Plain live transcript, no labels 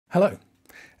Hello.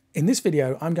 In this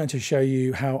video, I'm going to show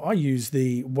you how I use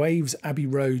the Waves Abbey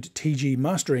Road TG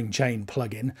Mastering Chain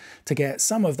plugin to get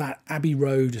some of that Abbey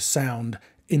Road sound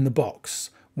in the box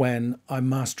when I'm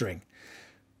mastering.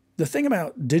 The thing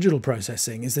about digital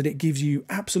processing is that it gives you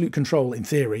absolute control, in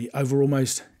theory, over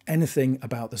almost anything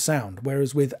about the sound,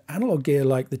 whereas with analog gear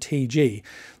like the TG,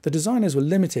 the designers were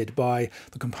limited by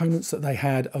the components that they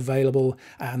had available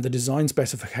and the design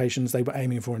specifications they were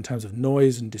aiming for in terms of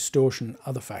noise and distortion and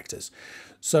other factors.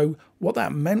 So what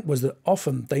that meant was that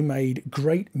often they made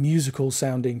great musical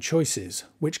sounding choices,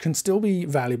 which can still be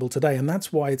valuable today, and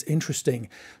that's why it's interesting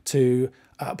to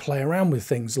play around with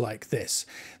things like this.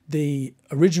 The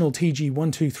original TG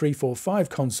 1, 2, 3, 4, 5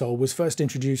 console was first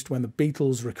introduced when the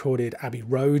Beatles recorded Abbey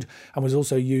Road and was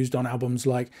also used on albums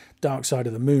like Dark Side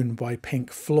of the Moon by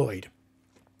Pink Floyd.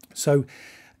 So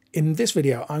in this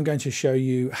video, I'm going to show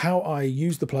you how I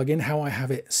use the plugin, how I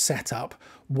have it set up,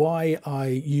 why I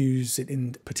use it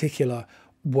in particular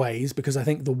ways, because I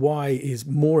think the why is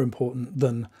more important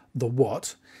than the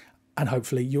what, and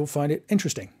hopefully you'll find it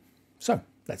interesting. So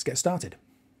let's get started.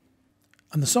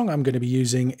 And the song I'm going to be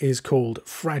using is called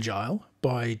Fragile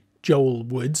by Joel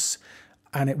Woods,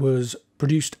 and it was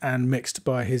produced and mixed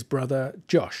by his brother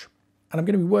Josh. And I'm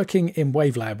going to be working in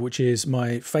Wavelab, which is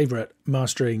my favorite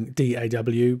mastering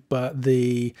DAW, but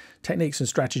the techniques and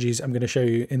strategies I'm going to show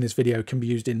you in this video can be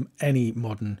used in any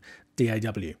modern DAW.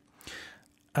 And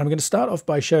I'm going to start off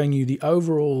by showing you the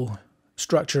overall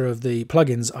structure of the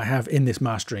plugins I have in this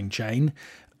mastering chain.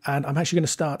 And I'm actually going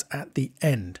to start at the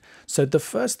end. So the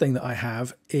first thing that I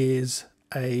have is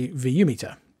a VU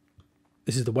meter.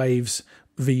 This is the Waves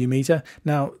VU meter.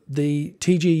 Now, the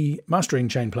TG Mastering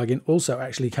Chain plugin also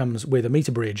actually comes with a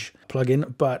meter bridge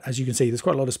plugin, but as you can see, there's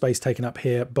quite a lot of space taken up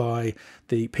here by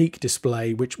the peak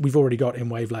display, which we've already got in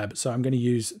Wavelab. So I'm going to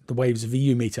use the Waves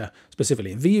VU meter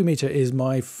specifically. And VU meter is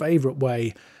my favorite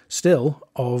way still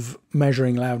of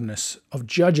measuring loudness, of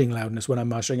judging loudness when I'm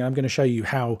mastering. And I'm going to show you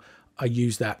how I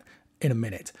use that in a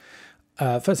minute.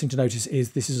 First thing to notice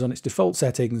is this is on its default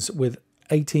settings with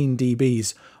 18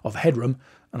 dBs of headroom,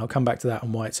 and I'll come back to that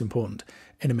and why it's important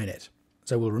in a minute.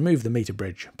 So we'll remove the meter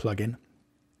bridge plugin.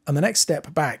 And the next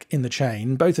step back in the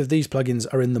chain, both of these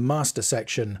plugins are in the master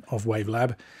section of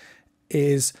Wavelab,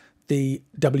 is the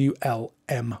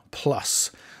WLM Plus,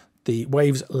 the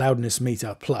Waves Loudness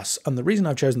Meter Plus. And the reason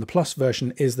I've chosen the Plus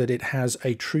version is that it has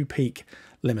a true peak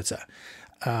limiter.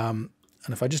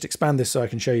 And if I just expand this so I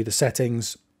can show you the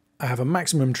settings, I have a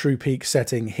maximum true peak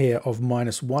setting here of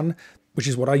 -1, which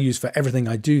is what I use for everything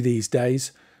I do these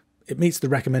days. It meets the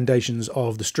recommendations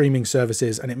of the streaming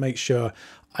services, and it makes sure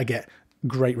I get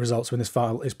great results when this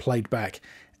file is played back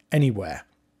anywhere.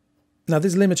 Now,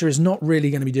 this limiter is not really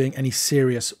going to be doing any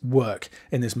serious work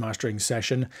in this mastering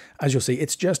session. As you'll see,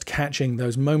 it's just catching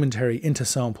those momentary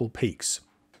intersample peaks.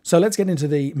 So let's get into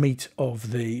the meat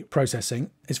of the processing.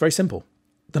 It's very simple.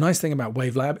 The nice thing about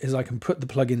Wavelab is I can put the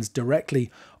plugins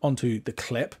directly onto the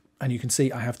clip, and you can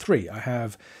see I have three. I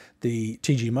have the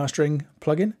TG Mastering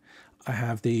plugin, I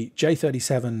have the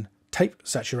J37 tape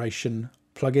saturation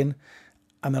plugin,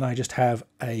 and then I just have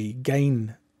a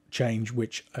gain change,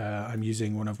 which I'm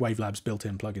using one of Wavelab's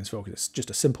built-in plugins for, because it's just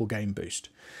a simple gain boost.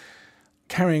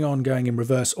 Carrying on going in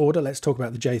reverse order, let's talk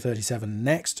about the J37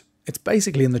 next. It's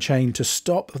basically in the chain to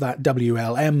stop that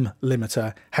WLM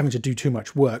limiter having to do too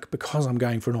much work because I'm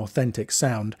going for an authentic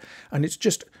sound, and it's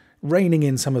just reining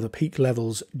in some of the peak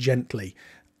levels gently.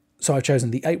 So I've chosen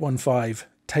the 815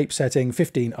 tape setting,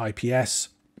 15 IPS,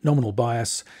 nominal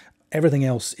bias. Everything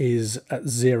else is at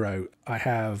 0. I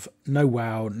have no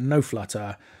wow, no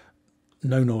flutter,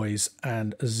 no noise,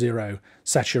 and a 0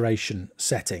 saturation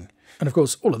setting. And of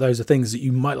course, all of those are things that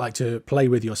you might like to play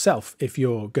with yourself if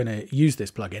you're going to use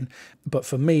this plugin. But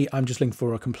for me, I'm just looking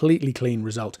for a completely clean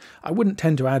result. I wouldn't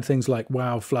tend to add things like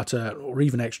wow, flutter, or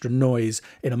even extra noise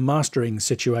in a mastering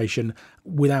situation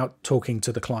without talking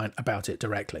to the client about it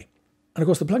directly. And of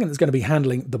course, the plugin that's going to be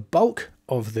handling the bulk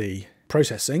of the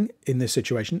processing in this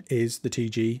situation is the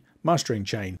TG Mastering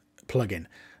Chain plugin.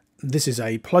 This is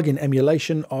a plugin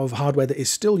emulation of hardware that is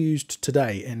still used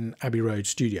today in Abbey Road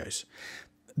studios.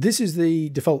 This is the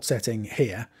default setting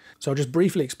here. So I'll just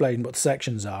briefly explain what the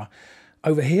sections are.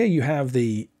 Over here you have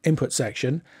the input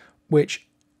section, which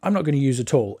I'm not going to use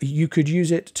at all. You could use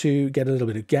it to get a little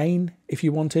bit of gain if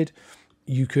you wanted.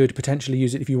 You could potentially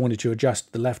use it if you wanted to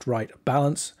adjust the left-right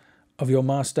balance of your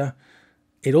master.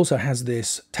 It also has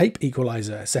this tape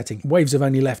equalizer setting. Waves have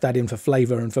only left that in for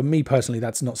flavor, and for me personally,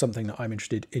 that's not something that I'm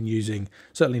interested in using,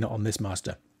 certainly not on this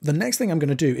master. The next thing I'm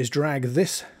going to do is drag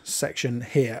this section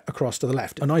here across to the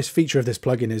left. A nice feature of this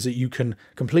plugin is that you can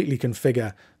completely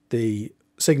configure the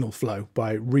signal flow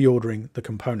by reordering the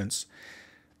components.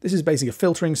 This is basically a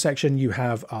filtering section. You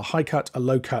have a high cut, a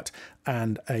low cut,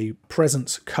 and a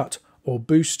presence cut or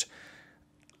boost.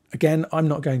 Again, I'm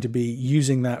not going to be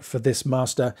using that for this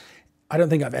master. I don't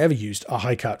think I've ever used a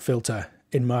high cut filter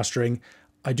in mastering.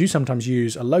 I do sometimes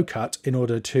use a low cut in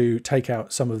order to take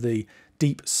out some of the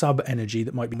deep sub energy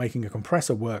that might be making a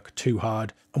compressor work too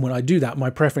hard. And when I do that, my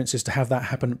preference is to have that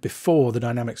happen before the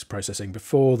dynamics processing,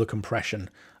 before the compression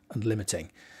and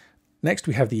limiting. Next,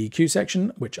 we have the EQ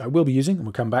section, which I will be using, and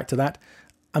we'll come back to that.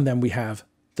 And then we have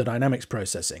the dynamics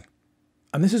processing.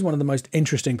 And this is one of the most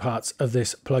interesting parts of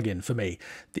this plugin for me.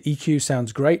 The EQ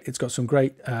sounds great. It's got some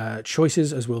great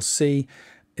choices, as we'll see.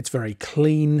 It's very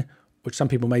clean, which some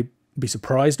people may be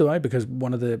surprised by, because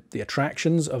one of the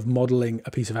attractions of modeling a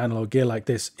piece of analog gear like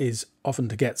this is often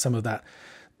to get some of that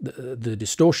the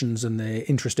distortions and the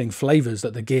interesting flavors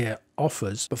that the gear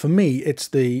offers. But for me, it's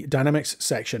the dynamics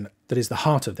section that is the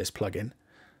heart of this plugin.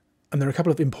 And there are a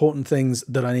couple of important things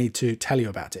that I need to tell you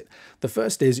about it. The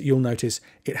first is, you'll notice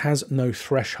it has no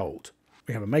threshold.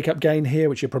 We have a makeup gain here,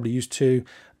 which you're probably used to.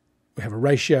 We have a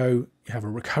ratio, you have a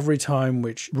recovery time,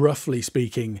 which roughly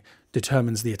speaking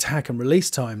determines the attack and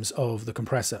release times of the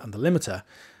compressor and the limiter.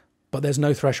 But there's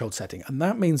no threshold setting, and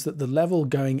that means that the level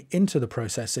going into the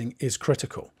processing is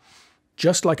critical.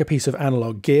 Just like a piece of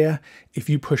analog gear, if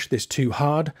you push this too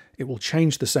hard, it will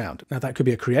change the sound. Now, that could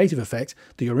be a creative effect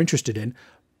that you're interested in,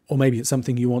 or maybe it's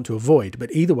something you want to avoid,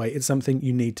 but either way, it's something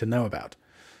you need to know about.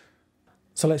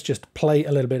 So let's just play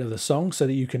a little bit of the song so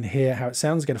that you can hear how it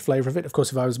sounds, get a flavor of it. Of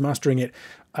course, if I was mastering it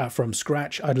from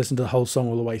scratch, I'd listen to the whole song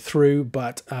all the way through,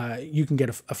 but you can get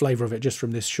a flavor of it just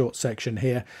from this short section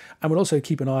here. And we'll also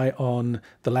keep an eye on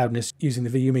the loudness using the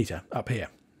VU meter up here.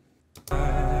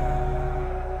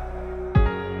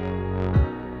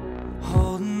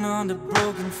 Holding on to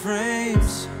broken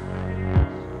frames,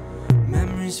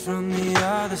 memories from the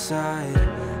other side.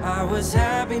 I was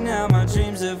happy, now my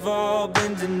dreams have all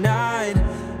been denied,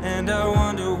 and I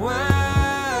wonder why.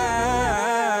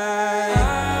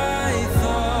 I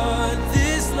thought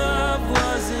this love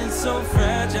wasn't so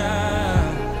fragile.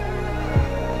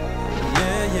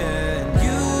 Yeah, yeah, and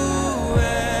you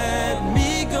had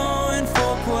me going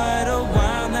for quite a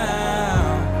while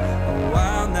now, a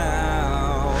while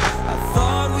now. I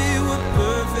thought we were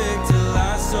perfect till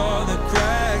I saw the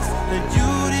cracks, that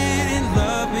you didn't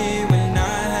love me when I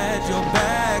had your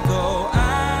back. Oh,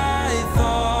 I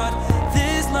thought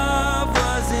this love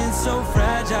wasn't so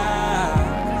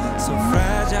fragile, so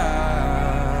fragile.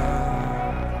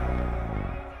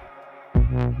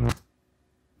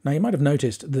 Now, you might have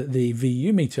noticed that the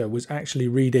VU meter was actually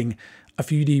reading a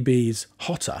few dBs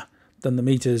hotter than the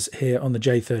meters here on the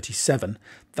J37.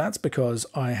 That's because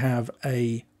I have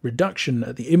a reduction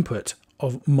at the input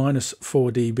of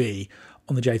 -4 dB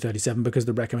on the J37, because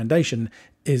the recommendation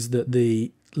is that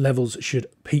the levels should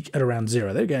peak at around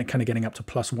 0. They're kind of getting up to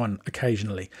 +1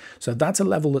 occasionally. So that's a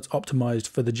level that's optimized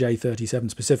for the J37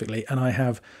 specifically, and I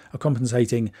have a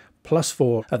compensating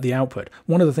 +4 at the output.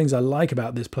 One of the things I like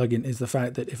about this plugin is the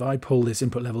fact that if I pull this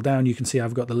input level down, you can see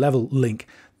I've got the level link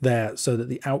there so that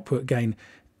the output gain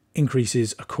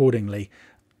increases accordingly,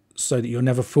 so that you're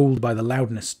never fooled by the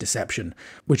loudness deception,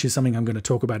 which is something I'm going to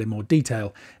talk about in more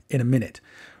detail in a minute.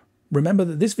 Remember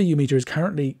that this VU meter is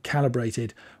currently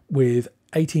calibrated with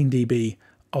 18 dB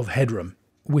of headroom,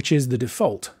 which is the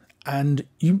default. And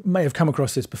you may have come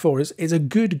across this before. It's a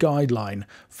good guideline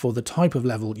for the type of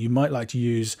level you might like to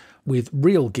use with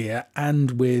real gear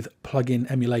and with plug-in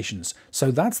emulations.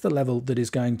 So that's the level that is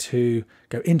going to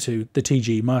go into the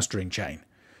TG mastering chain.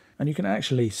 And you can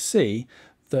actually see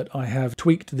that I have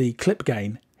tweaked the clip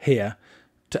gain here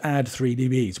to add 3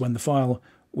 dBs. When the file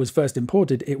was first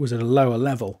imported, it was at a lower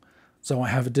level. So I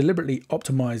have deliberately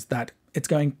optimized that. It's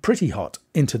going pretty hot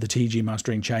into the TG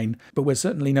mastering chain, but we're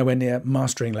certainly nowhere near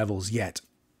mastering levels yet.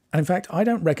 And in fact, I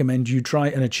don't recommend you try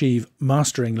and achieve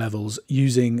mastering levels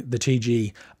using the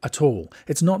TG at all.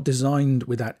 It's not designed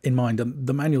with that in mind, and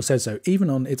the manual says so. Even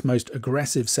on its most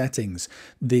aggressive settings,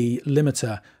 the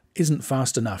limiter isn't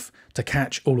fast enough to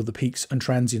catch all of the peaks and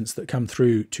transients that come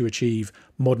through to achieve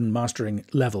modern mastering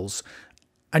levels.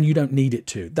 And you don't need it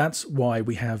to. That's why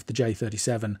we have the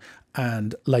J37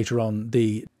 and later on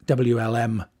the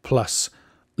WLM plus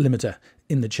limiter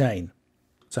in the chain.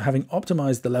 So having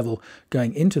optimized the level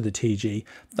going into the TG,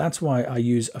 that's why I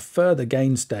use a further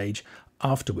gain stage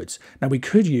afterwards. Now, we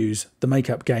could use the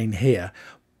makeup gain here,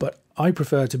 but I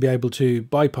prefer to be able to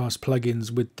bypass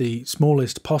plugins with the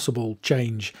smallest possible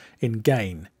change in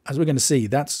gain. As we're going to see,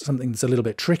 that's something that's a little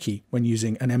bit tricky when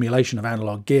using an emulation of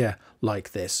analog gear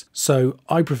like this. So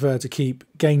I prefer to keep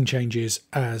gain changes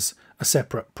as a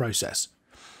separate process.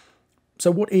 So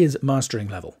what is mastering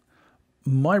level?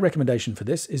 My recommendation for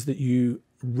this is that you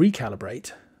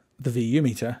recalibrate the VU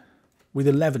meter with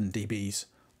 11 dBs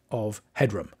of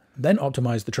headroom. Then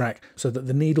optimize the track so that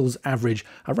the needles average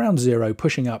around 0,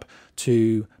 pushing up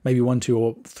to maybe 1, 2,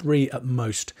 or 3 at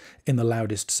most in the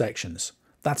loudest sections.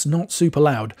 That's not super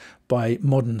loud by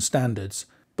modern standards,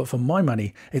 but for my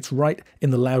money, it's right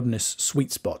in the loudness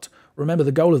sweet spot. Remember,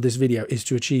 the goal of this video is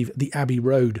to achieve the Abbey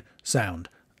Road sound.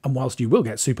 And whilst you will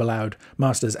get super loud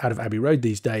masters out of Abbey Road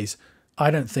these days, I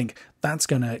don't think that's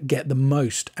going to get the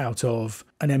most out of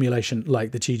an emulation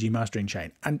like the TG mastering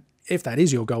chain. And if that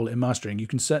is your goal in mastering, you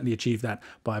can certainly achieve that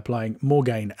by applying more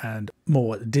gain and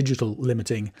more digital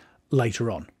limiting later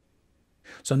on.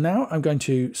 So now I'm going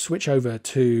to switch over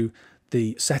to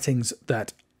the settings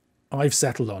that I've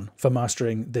settled on for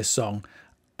mastering this song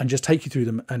and just take you through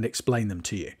them and explain them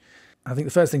to you. I think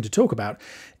the first thing to talk about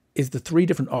is the 3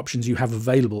 different options you have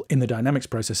available in the dynamics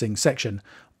processing section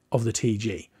of the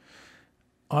TG.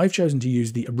 I've chosen to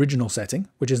use the original setting,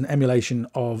 which is an emulation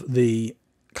of the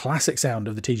classic sound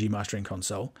of the TG mastering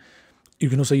console. You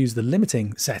can also use the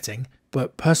limiting setting,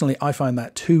 but personally I find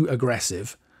that too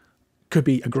aggressive. Could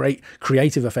be a great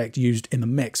creative effect used in the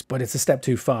mix, but it's a step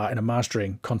too far in a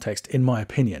mastering context, in my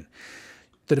opinion.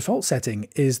 The default setting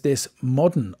is this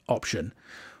modern option,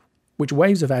 which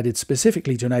Waves have added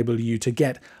specifically to enable you to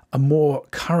get a more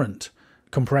current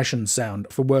compression sound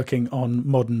for working on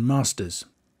modern masters.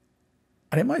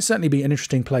 And it might certainly be an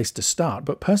interesting place to start,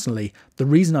 but personally, the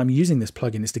reason I'm using this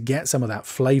plugin is to get some of that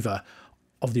flavor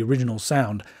of the original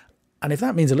sound. And if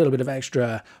that means a little bit of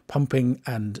extra pumping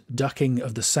and ducking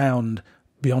of the sound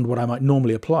beyond what I might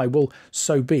normally apply, well,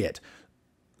 so be it.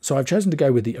 So I've chosen to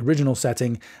go with the original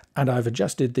setting, and I've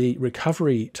adjusted the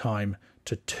recovery time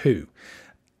to 2.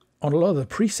 On a lot of the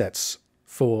presets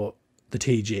for the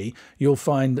TG, you'll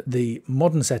find the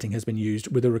modern setting has been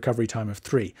used with a recovery time of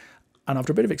 3. And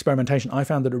after a bit of experimentation, I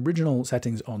found that original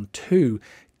settings on 2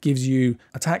 gives you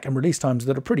attack and release times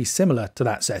that are pretty similar to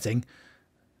that setting,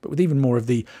 but with even more of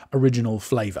the original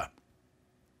flavor.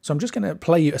 So I'm just going to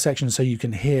play you a section so you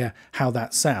can hear how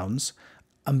that sounds.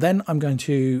 And then I'm going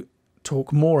to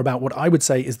talk more about what I would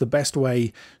say is the best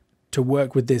way to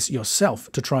work with this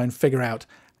yourself to try and figure out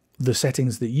the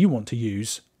settings that you want to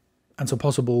use and some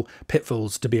possible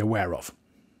pitfalls to be aware of.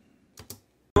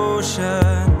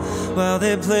 While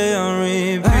they play on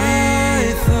repeat,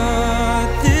 I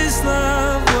thought this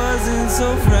love wasn't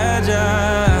so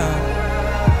fragile.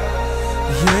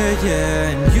 Yeah,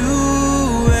 and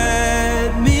you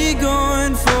had me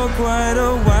going for quite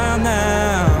a while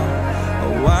now,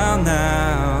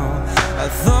 I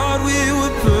thought we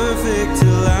were perfect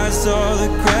till I saw the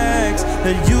cracks,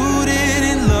 that you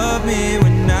didn't love me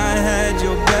when I had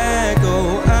your back.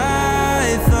 Oh,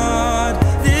 I thought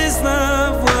this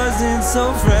love wasn't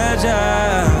so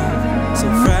fragile, so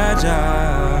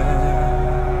fragile.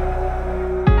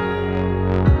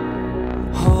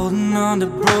 Holding on to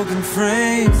broken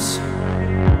frames,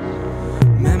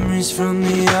 memories from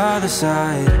the other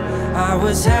side. I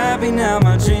was happy, now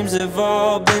my dreams have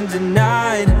all been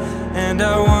denied, and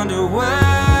I wonder why.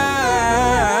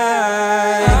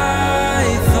 I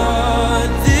thought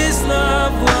this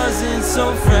love wasn't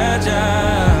so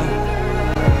fragile.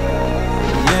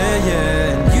 Yeah,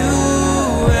 and you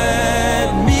had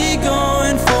me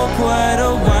going for quite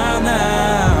a while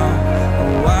now,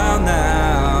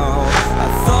 I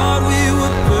thought we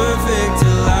were perfect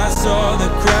till I saw the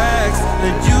cracks,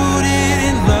 that you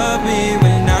didn't love me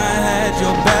when I had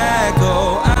your back.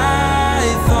 Oh, I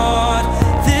thought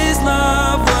this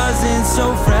love wasn't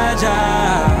so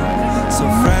fragile, so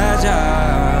fragile.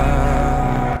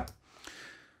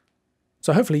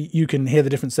 So hopefully you can hear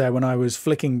the difference there when I was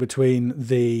flicking between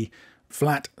the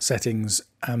flat settings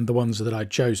and the ones that I'd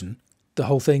chosen. The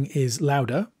whole thing is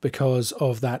louder because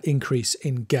of that increase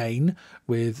in gain,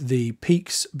 with the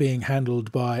peaks being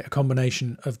handled by a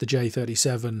combination of the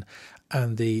J37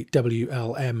 and the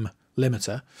WLM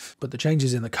limiter, but the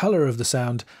changes in the color of the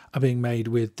sound are being made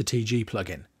with the TG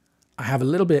plugin. I have a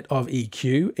little bit of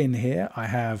EQ in here. I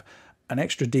have an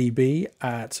extra dB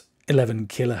at 11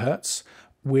 kilohertz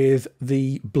with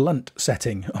the blunt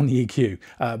setting on the EQ.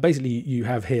 Basically, you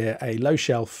have here a low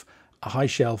shelf, a high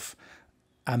shelf,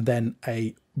 and then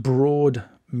a broad,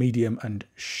 medium, and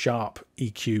sharp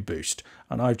EQ boost.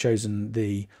 And I've chosen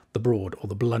the broad or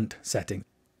the blunt setting.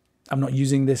 I'm not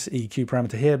using this EQ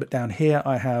parameter here, but down here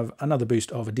I have another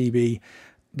boost of a dB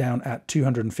down at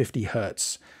 250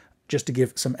 hertz, just to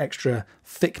give some extra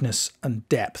thickness and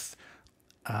depth.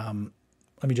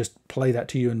 Let me just play that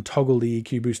to you and toggle the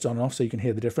EQ boost on and off so you can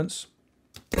hear the difference.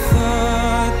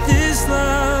 Thought this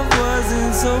love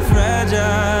wasn't so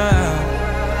fragile.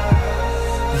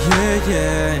 Yeah,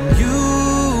 yeah, and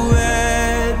you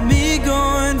had me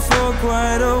going for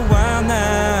quite a while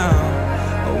now,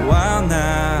 a while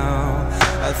now.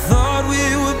 I thought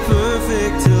we were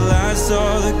perfect till I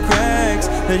saw the cracks,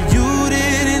 that you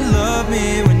didn't love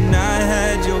me when I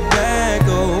had your back.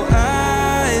 Oh,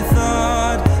 I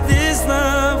thought this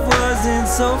love wasn't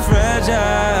so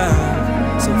fragile,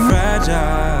 so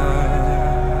fragile.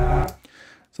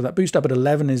 So that boost up at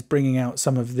 11 is bringing out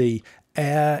some of the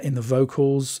air in the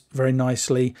vocals very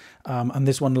nicely, and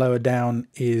this one lower down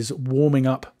is warming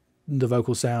up the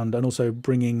vocal sound and also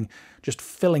just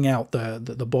filling out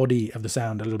the body of the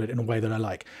sound a little bit in a way that I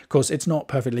like. Of course, it's not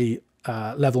perfectly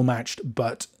level matched,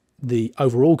 but the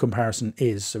overall comparison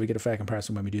is, so we get a fair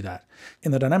comparison when we do that.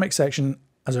 In the dynamic section,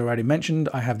 as I already mentioned,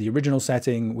 I have the original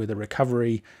setting with a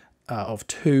recovery of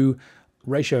 2,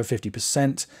 ratio of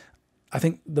 50%. I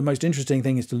think the most interesting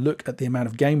thing is to look at the amount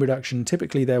of gain reduction.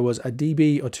 Typically there was a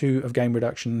dB or 2 of gain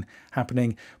reduction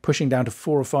happening, pushing down to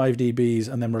 4 or 5 dBs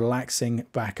and then relaxing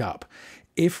back up.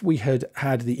 If we had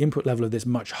had the input level of this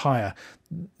much higher,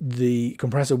 the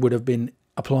compressor would have been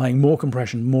applying more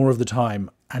compression more of the time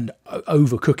and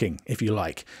overcooking, if you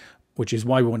like, which is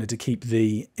why we wanted to keep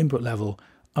the input level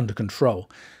under control.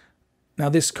 Now,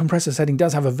 this compressor setting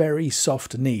does have a very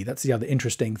soft knee. That's the other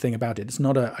interesting thing about it. It's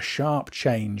not a sharp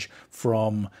change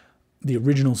from the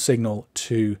original signal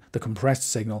to the compressed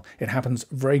signal. It happens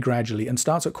very gradually and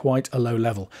starts at quite a low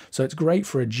level. So it's great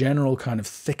for a general kind of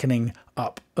thickening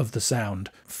up of the sound,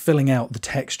 filling out the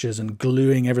textures and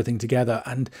gluing everything together.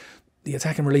 And the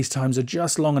attack and release times are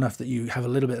just long enough that you have a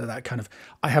little bit of that kind of,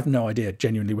 I have no idea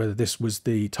genuinely whether this was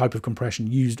the type of compression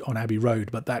used on Abbey Road,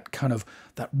 but that kind of,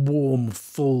 that warm,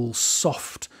 full,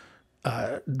 soft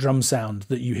drum sound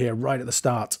that you hear right at the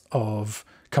start of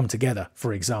Come Together,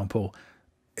 for example.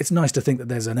 It's nice to think that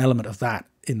there's an element of that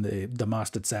in the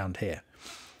mastered sound here.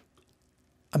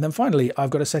 And then finally, I've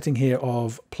got a setting here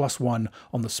of +1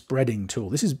 on the spreading tool.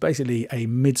 This is basically a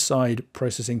mid-side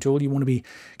processing tool. You want to be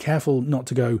careful not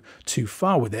to go too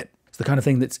far with it. It's the kind of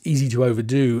thing that's easy to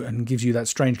overdo and gives you that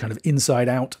strange kind of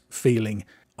inside-out feeling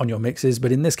on your mixes.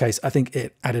 But in this case, I think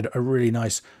it added a really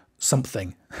nice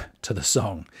something to the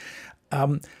song.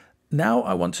 Now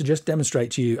I want to just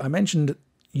demonstrate to you, I mentioned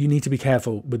you need to be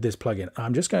careful with this plugin.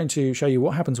 I'm just going to show you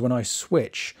what happens when I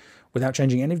switch without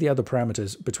changing any of the other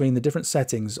parameters between the different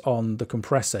settings on the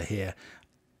compressor here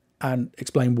and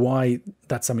explain why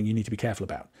that's something you need to be careful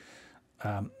about.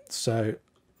 So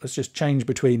let's just change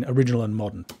between original and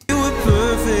modern. You were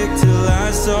perfect till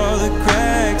I saw the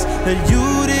cracks, that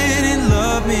you didn't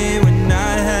love me when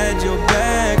I had your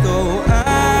back. Oh,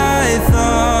 I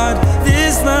thought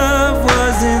this love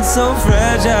wasn't so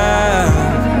fragile,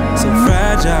 so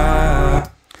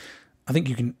fragile. I think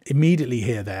you can immediately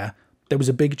hear there was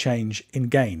a big change in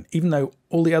gain. Even though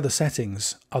all the other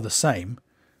settings are the same,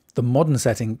 the modern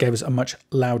setting gave us a much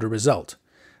louder result.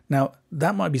 Now,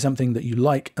 that might be something that you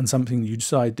like and something that you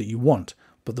decide that you want,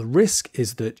 but the risk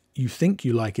is that you think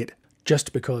you like it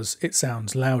just because it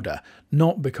sounds louder,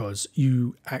 not because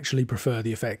you actually prefer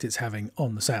the effect it's having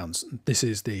on the sounds. This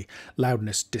is the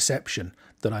loudness deception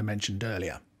that I mentioned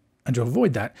earlier. And to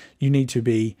avoid that, you need to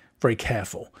be very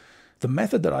careful. The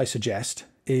method that I suggest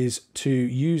is to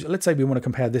use, let's say we want to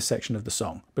compare this section of the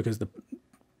song, because the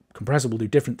compressor will do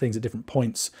different things at different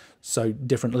points, so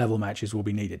different level matches will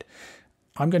be needed.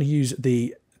 I'm going to use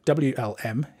the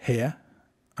WLM here.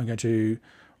 I'm going to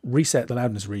reset the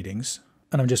loudness readings,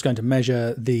 and I'm just going to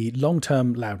measure the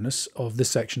long-term loudness of this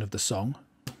section of the song.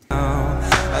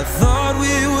 I thought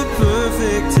we were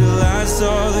perfect till I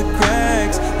saw the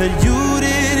cracks, that you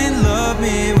didn't love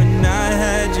me when I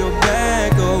had your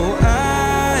back. Oh,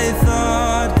 I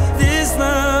thought this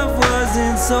love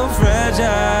wasn't so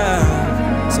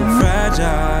fragile, so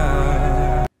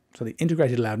fragile. So the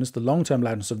integrated loudness, the long-term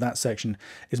loudness of that section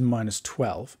is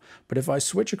 -12. But if I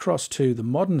switch across to the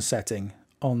modern setting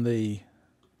on the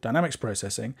dynamics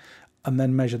processing and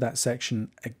then measure that section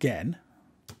again.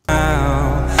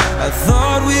 I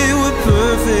thought we were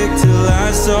perfect till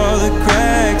I saw the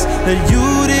cracks, that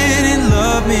you didn't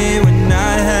love me when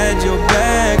I had your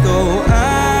back. Oh,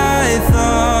 I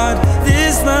thought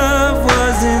this love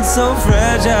wasn't so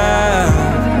fragile,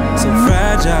 so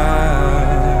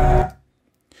fragile.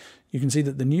 You can see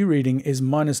that the new reading is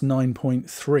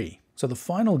 -9.3. So the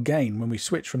final gain when we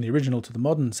switch from the original to the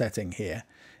modern setting here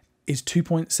is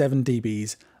 2.7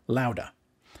 dBs louder.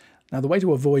 Now, the way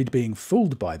to avoid being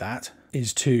fooled by that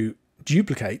is to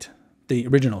duplicate the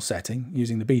original setting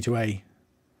using the B to A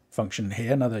function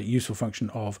here, another useful function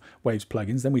of Waves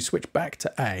plugins. Then we switch back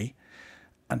to A,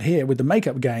 and here with the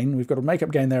makeup gain, we've got a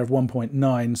makeup gain there of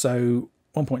 1.9, so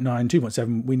 1.9,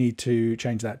 2.7, we need to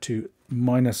change that to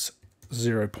minus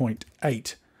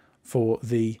 0.8 for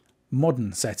the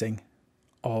modern setting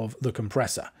of the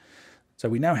compressor. So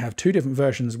we now have two different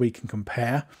versions we can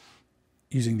compare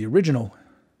using the original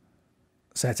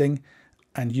setting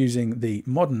and using the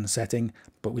modern setting,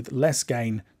 but with less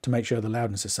gain to make sure the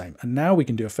loudness is the same. And now we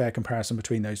can do a fair comparison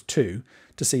between those two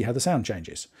to see how the sound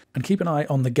changes. And keep an eye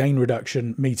on the gain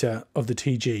reduction meter of the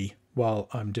TG while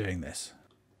I'm doing this.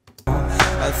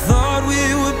 I thought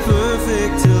we were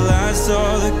perfect till I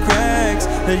saw the cracks,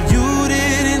 that you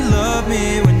didn't love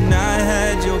me when I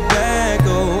had your back.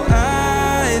 Oh,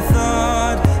 I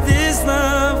thought this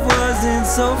love wasn't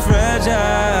so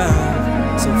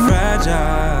fragile, so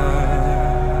fragile.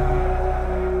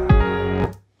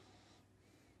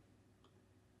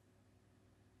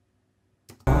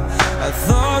 I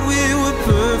thought we were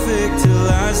perfect till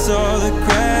I saw the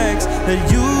cracks,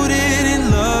 that you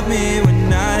didn't love me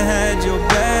when I had your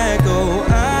back. Oh,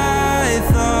 I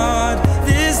thought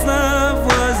this love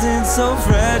wasn't so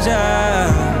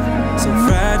fragile, so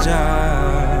fragile.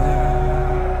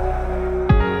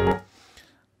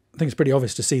 I think it's pretty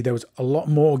obvious to see there was a lot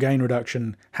more gain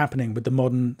reduction happening with the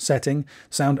modern setting.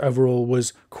 Sound overall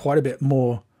was quite a bit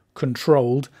more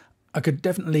controlled. I could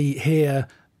definitely hear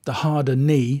the harder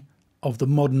knee of the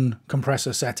modern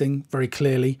compressor setting very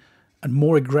clearly, and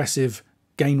more aggressive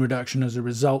gain reduction as a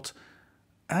result.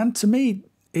 And to me,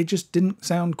 it just didn't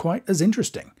sound quite as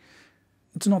interesting.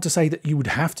 It's not to say that you would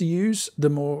have to use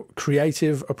the more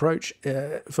creative approach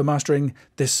for mastering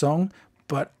this song,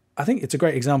 but I think it's a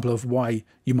great example of why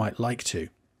you might like to.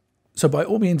 So by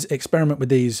all means, experiment with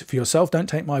these for yourself. Don't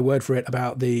take my word for it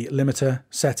about the limiter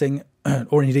setting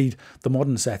or indeed the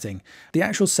modern setting. The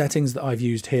actual settings that I've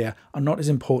used here are not as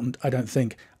important, I don't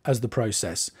think, as the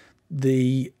process.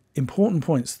 The important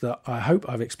points that I hope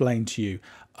I've explained to you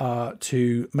are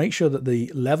to make sure that the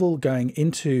level going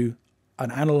into an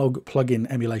analog plugin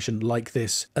emulation like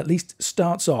this at least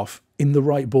starts off in the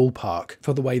right ballpark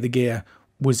for the way the gear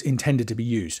was intended to be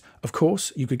used. Of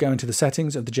course, you could go into the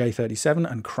settings of the J37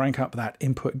 and crank up that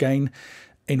input gain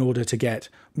in order to get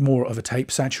more of a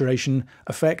tape saturation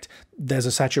effect. There's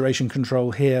a saturation control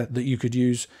here that you could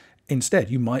use instead.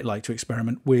 You might like to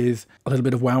experiment with a little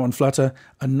bit of wow and flutter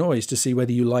and noise to see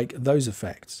whether you like those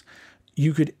effects.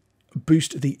 You could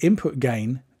boost the input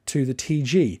gain to the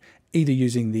TG, either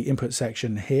using the input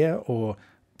section here or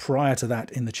prior to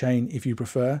that in the chain if you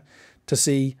prefer, to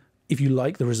see if you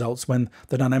like the results when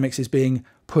the dynamics is being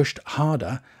pushed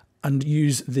harder, and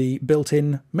use the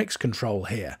built-in mix control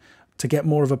here to get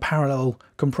more of a parallel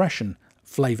compression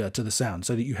flavor to the sound,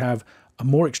 so that you have a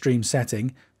more extreme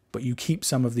setting, but you keep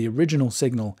some of the original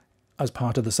signal as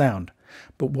part of the sound.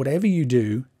 But whatever you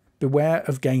do, beware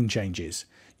of gain changes.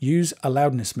 Use a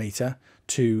loudness meter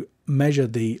to measure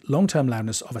the long-term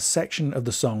loudness of a section of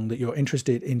the song that you're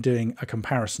interested in doing a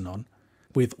comparison on,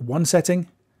 with one setting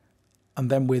and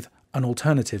then with an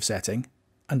alternative setting,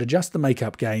 and adjust the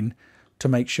makeup gain to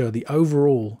make sure the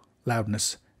overall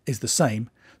loudness is the same,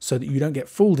 so that you don't get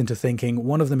fooled into thinking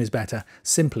one of them is better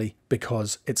simply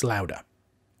because it's louder.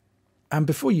 And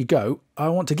before you go, I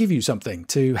want to give you something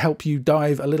to help you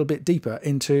dive a little bit deeper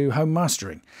into home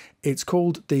mastering. It's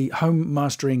called the Home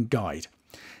Mastering Guide.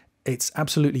 It's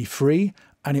absolutely free,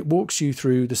 and it walks you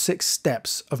through the 6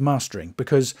 steps of mastering,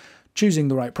 because choosing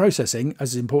the right processing,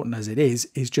 as important as it is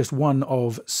just one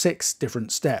of 6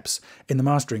 different steps in the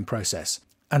mastering process.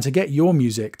 And to get your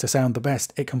music to sound the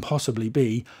best it can possibly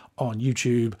be on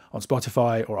YouTube, on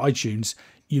Spotify or iTunes,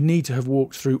 you need to have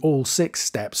walked through all 6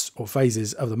 steps or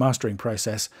phases of the mastering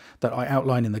process that I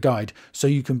outline in the guide, so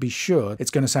you can be sure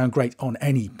it's going to sound great on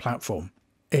any platform.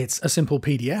 It's a simple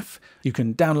PDF. You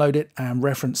can download it and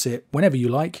reference it whenever you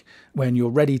like, when you're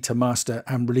ready to master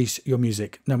and release your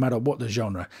music, no matter what the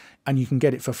genre. And you can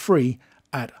get it for free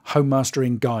at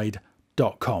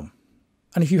homemasteringguide.com.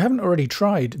 And if you haven't already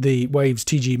tried the Waves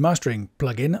TG mastering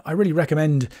plugin, I really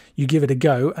recommend you give it a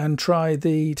go and try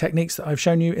the techniques that I've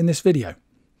shown you in this video.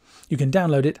 You can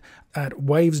download it at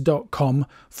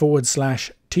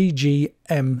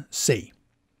waves.com/TGMC.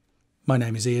 My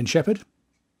name is Ian Shepherd.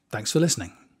 Thanks for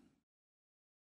listening.